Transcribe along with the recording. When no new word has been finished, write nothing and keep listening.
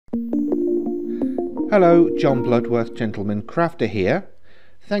Hello, John Bloodworth, Gentleman Crafter here.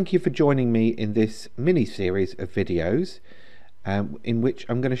 Thank you for joining me in this mini-series of videos in which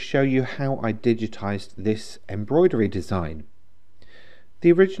I'm going to show you how I digitized this embroidery design.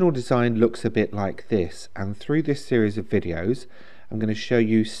 The original design looks a bit like this, and through this series of videos I'm going to show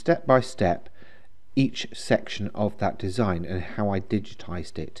you step by step each section of that design and how I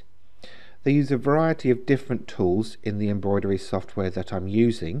digitized it. They use a variety of different tools in the embroidery software that I'm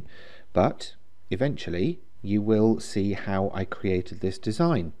using, but eventually you will see how I created this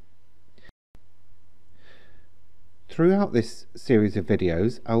design. Throughout this series of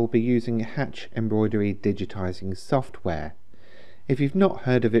videos I will be using Hatch Embroidery Digitizing software. If you've not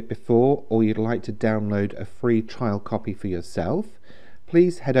heard of it before, or you'd like to download a free trial copy for yourself,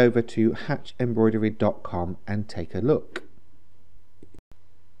 please head over to hatchembroidery.com and take a look.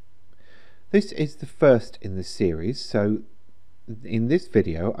 This is the first in the series, so in this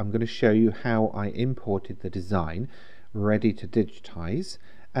video I'm going to show you how I imported the design ready to digitize,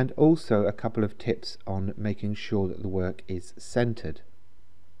 and also a couple of tips on making sure that the work is centered.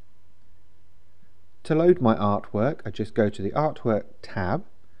 To load my artwork, I just go to the Artwork tab,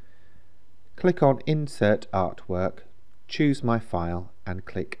 click on Insert Artwork, choose my file and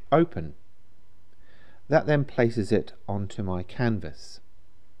click Open. That then places it onto my canvas.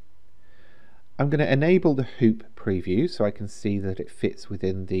 I'm going to enable the hoop preview so I can see that it fits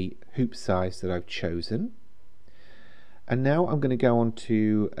within the hoop size that I've chosen. And now I'm going to go on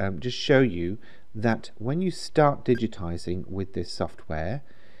to just show you that when you start digitizing with this software,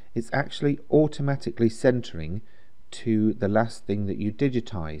 it's actually automatically centering to the last thing that you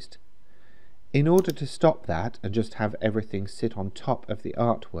digitized. In order to stop that and just have everything sit on top of the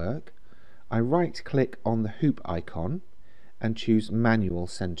artwork, I right click on the hoop icon and choose Manual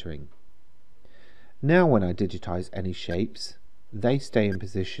Centering. Now when I digitize any shapes, they stay in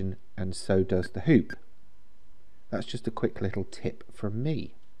position and so does the hoop. That's just a quick little tip from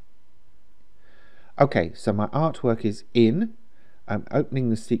me. Okay, so my artwork is in. I'm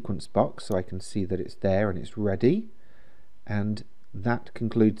opening the sequence box so I can see that it's there and it's ready. And that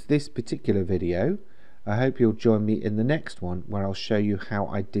concludes this particular video. I hope you'll join me in the next one where I'll show you how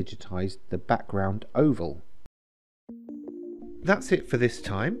I digitized the background oval. That's it for this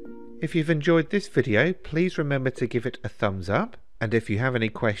time. If you've enjoyed this video, please remember to give it a thumbs up, and if you have any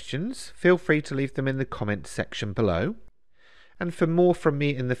questions, feel free to leave them in the comment section below. And for more from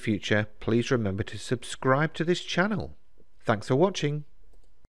me in the future, please remember to subscribe to this channel. Thanks for watching.